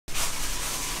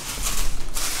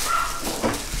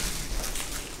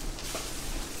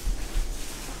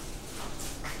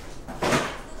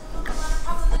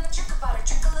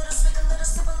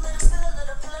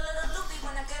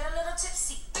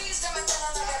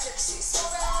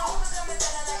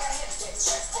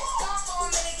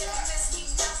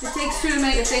It takes 2 to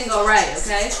make a thing go right,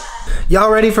 okay?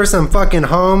 Y'all ready for some fucking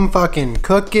home fucking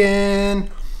cooking?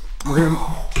 We're gonna...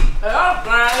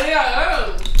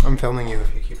 I'm filming you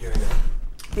if you keep doing that.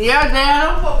 Yeah, Dad,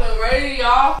 I'm fucking ready,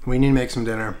 y'all. We need to make some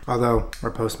dinner. Although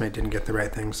our Postmate didn't get the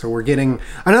right thing. So we're getting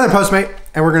another Postmate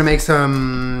and we're gonna make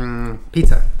some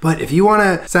pizza. But if you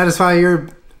wanna satisfy your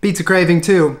pizza craving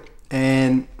too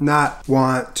and not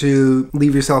want to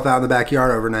leave yourself out in the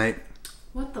backyard overnight.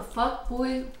 What the fuck,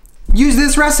 boy? Use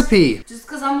this recipe. Just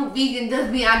because I'm a vegan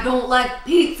doesn't mean I don't like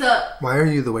pizza. Why are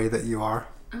you the way that you are?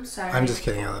 I'm sorry. I'm just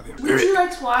kidding, I love you. Peachy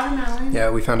likes watermelon. Yeah,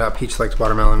 we found out Peach likes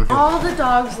watermelon. All the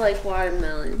dogs like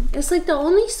watermelon. It's like the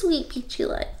only sweet Peachy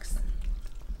likes.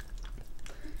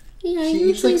 Yeah, she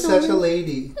eats like such a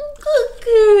lady. Good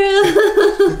girl.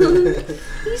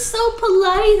 He's so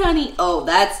polite, honey. Oh,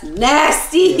 that's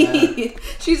nasty. Yeah.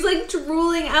 She's like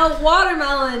drooling out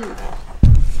watermelon.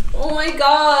 Oh my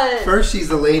god. First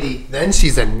she's a lady, then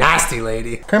she's a nasty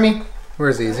lady. Kermie, where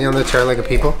is he? Is he on the chair like a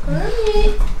people?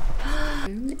 Kermie.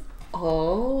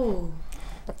 Oh.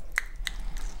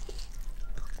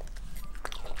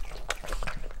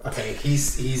 Okay,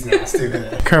 he's nasty with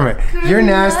it. Kermit, you're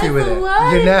nasty with it.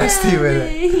 You're nasty with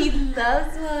it. He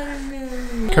loves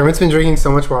watermelon. Kermit's been drinking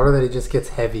so much water that he just gets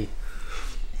heavy.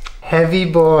 Heavy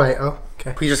boy. Oh,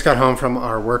 okay. We just got home from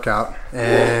our workout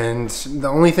and the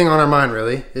only thing on our mind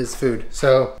really is food.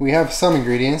 So we have some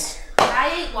ingredients.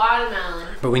 I ate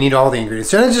watermelon. But we need all the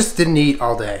ingredients. Jenna just didn't eat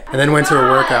all day and then went to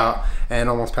a workout and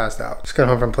almost passed out. Just got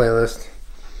home from playlist.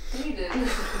 You didn't.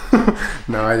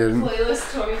 No, I didn't.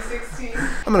 Playlist 2016.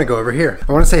 I'm gonna go over here.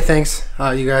 I want to say thanks.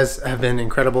 You guys have been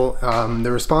incredible.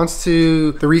 The response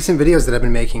to the recent videos that I've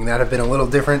been making that have been a little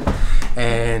different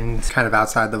and kind of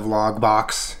outside the vlog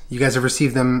box. You guys have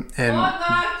received them and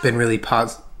been really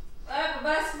positive. I have a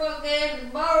basketball game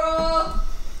tomorrow.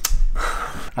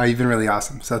 You've been really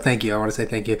awesome. So thank you. I want to say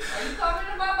thank you. Are you coming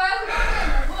to my basketball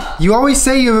game or what? You always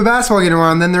say you have a basketball game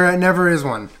tomorrow and then there never is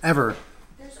one. Ever.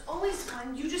 There's always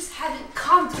one. You just haven't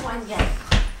come to one yet.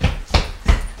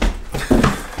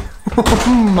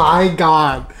 Oh my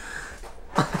god.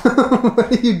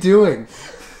 What are you doing?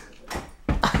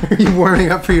 Are you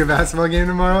warming up for your basketball game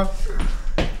tomorrow?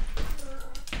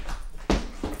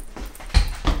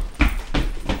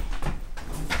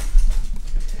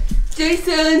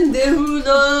 Jason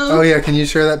Derulo. Oh yeah, can you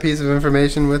share that piece of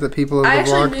information with the people of the vlog? I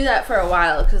actually knew that for a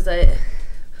while because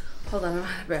hold on, I'm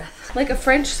out of breath. Like a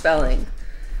French spelling.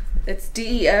 It's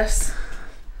D-E-S.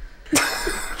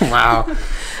 Wow.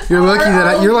 You're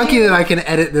lucky that I can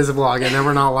edit this vlog and then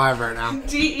we're not live right now.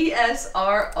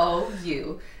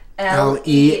 D-E-S-R-O-U.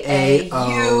 X.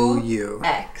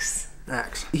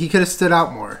 He could have stood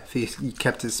out more if he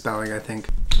kept his spelling, I think.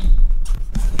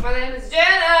 My name is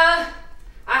Jenna.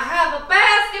 I have a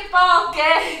basketball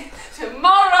game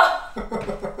tomorrow.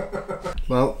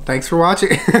 Well, thanks for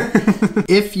watching.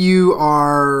 If you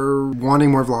are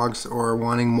wanting more vlogs or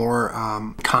wanting more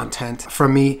content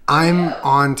from me, I'm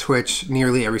on Twitch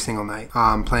nearly every single night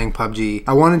playing PUBG.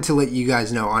 I wanted to let you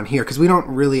guys know on here because we don't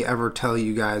really ever tell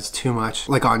you guys too much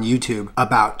like on YouTube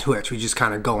about Twitch. We just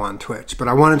kind of go on Twitch. But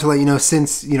I wanted to let you know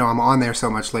since, you know, I'm on there so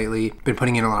much lately, been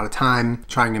putting in a lot of time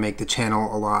trying to make the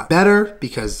channel a lot better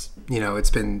because, you know, it's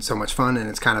been so much fun and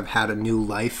it's kind of had a new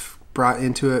life brought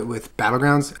into it with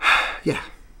Battlegrounds. Yeah,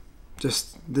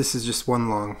 this is just one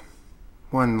long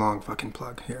fucking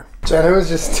plug here. Jenna was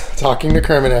just talking to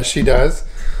Kermit as she does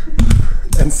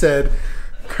and said,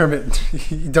 Kermit,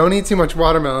 you don't eat too much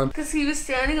watermelon. Because he was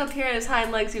standing up here on his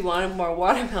hind legs, he wanted more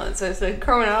watermelon. So I said,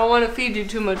 Kermit, I don't want to feed you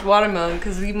too much watermelon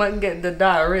because you might get the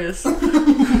diarrhea.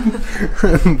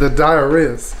 The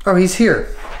diarrhea. Oh, he's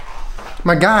here.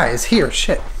 My guy is here,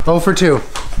 shit. 0 for 2.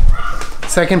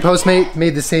 Second Postmate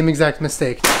made the same exact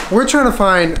mistake. We're trying to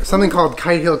find something called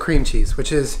Kite Hill cream cheese,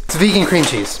 which is, it's vegan cream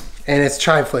cheese and it's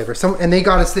chive flavor. And they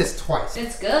got us this twice.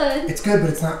 It's good. It's good, but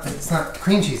it's not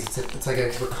cream cheese. It's like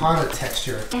a ricotta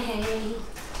texture. Hey,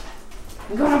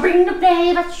 I'm gonna bring the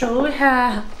babe, I'll show you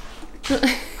how.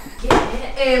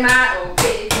 Yeah, my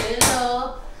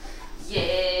original.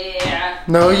 Yeah.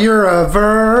 No, you're a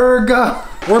Virgo.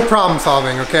 We're problem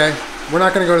solving, okay? We're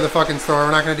not gonna go to the fucking store.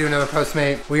 We're not gonna do another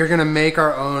Postmate. We are gonna make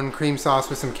our own cream sauce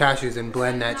with some cashews and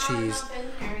blend that cheese. Not in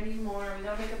here anymore. We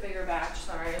don't make a bigger batch,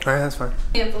 sorry. All right, that's fine.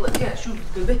 Handful of cashews,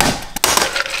 baby.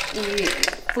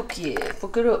 Fuck yeah,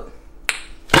 fuck it up.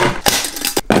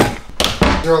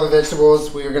 These are all the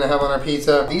vegetables we are gonna have on our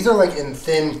pizza. These are like in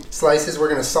thin slices. We're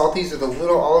gonna salt these with a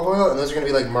little olive oil and those are gonna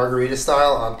be like margarita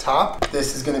style on top.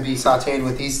 This is gonna be sauteed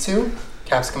with these two.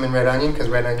 capsicum and red onion because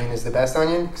red onion is the best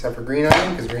onion, except for green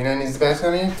onion because green onion is the best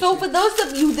onion. So for those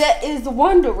of you that is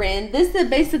wondering, this is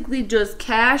basically just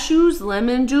cashews,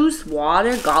 lemon juice,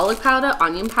 water, garlic powder,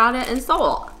 onion powder, and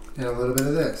salt. And a little bit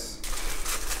of this.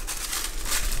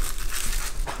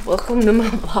 Welcome to my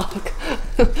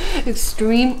vlog.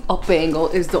 Extreme up angle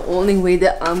is the only way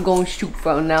that I'm going to shoot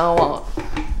from now on.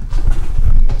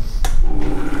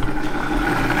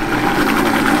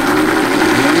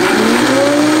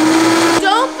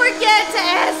 Don't forget to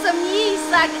add some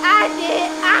yeast like I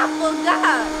did. I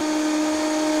forgot.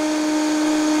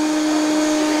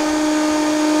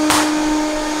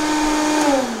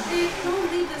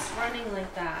 Don't leave this running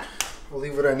like that. I'll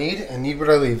leave what I need and need what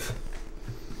I leave.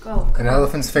 Go. An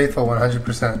elephant's faithful 100%.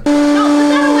 No, put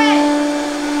that away!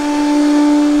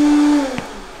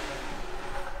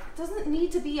 It doesn't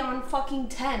need to be on fucking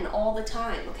 10 all the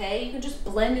time, okay? You can just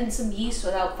blend in some yeast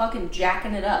without fucking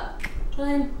jacking it up.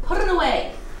 Julien, put it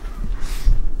away.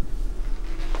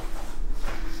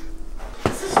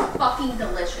 This is fucking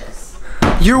delicious.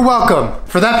 You're welcome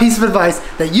for that piece of advice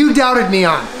that you doubted me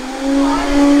on.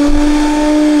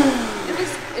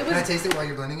 Can I taste it while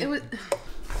you're blending it? It was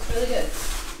really good.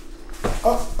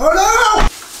 Oh no!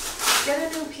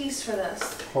 Get a new piece for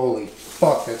this. Holy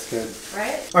fuck, that's good.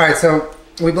 Right? Alright, so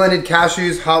we blended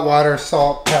cashews, hot water,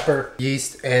 salt, pepper,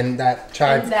 yeast, and that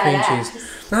chive cream cheese.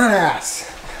 Not ass.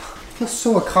 I feel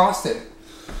so accosted.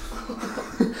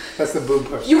 That's the boob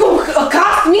push. You gonna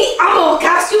accost me? I'm gonna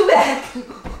accost you back.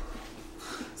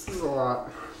 This is a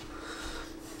lot.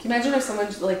 Can you imagine if someone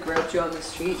just like groped you on the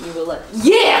street and you were like,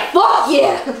 yeah, fuck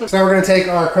yeah! So now we're gonna take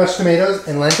our crushed tomatoes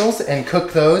and lentils and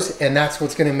cook those, and that's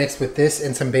what's gonna mix with this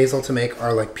and some basil to make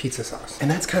our like pizza sauce.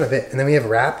 And that's kind of it. And then we have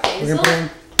wrap. Basil? We're gonna put in.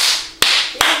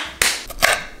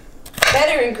 Yeah.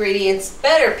 Better ingredients,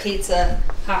 better pizza.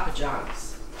 Papa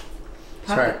John's.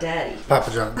 Papa Right. Daddy.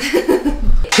 Papa John's.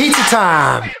 Pizza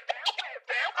time!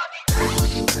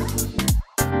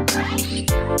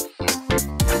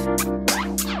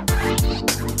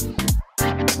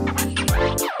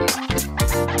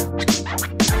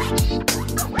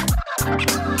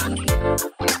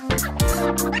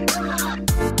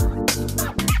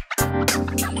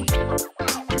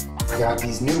 Got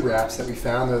these new wraps that we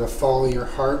found. They're the Follow Your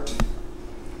Heart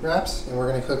wraps, and we're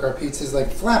gonna cook our pizzas like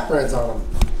flatbreads on them.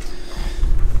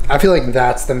 I feel like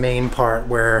that's the main part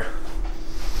where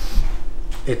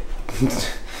it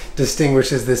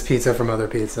distinguishes this pizza from other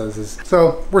pizzas.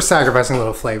 So we're sacrificing a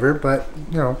little flavor, but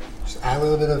you know, just add a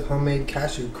little bit of homemade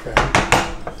cashew crap.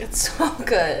 It's so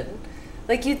good.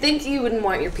 Like you think you wouldn't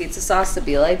want your pizza sauce to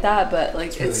be like that, but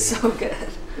like it's so good.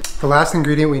 The last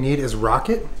ingredient we need is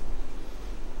rocket,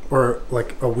 or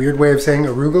like a weird way of saying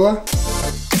arugula.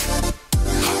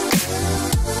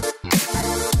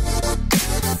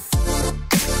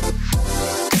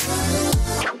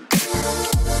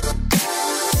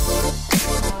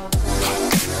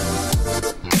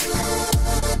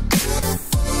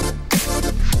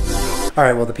 All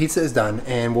right, well the pizza is done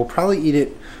and we'll probably eat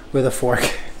it with a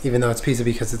fork, even though it's pizza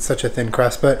because it's such a thin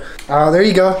crust. But there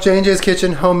you go, J&J's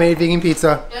Kitchen, homemade vegan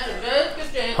pizza.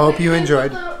 Hope you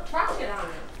enjoyed.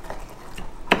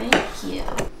 Thank you.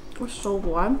 We're so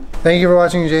warm. Thank you for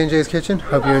watching J&J's Kitchen.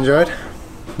 Hope you enjoyed.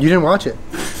 You didn't watch it.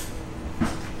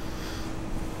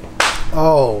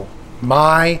 Oh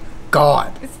my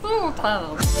God. It's so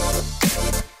tough.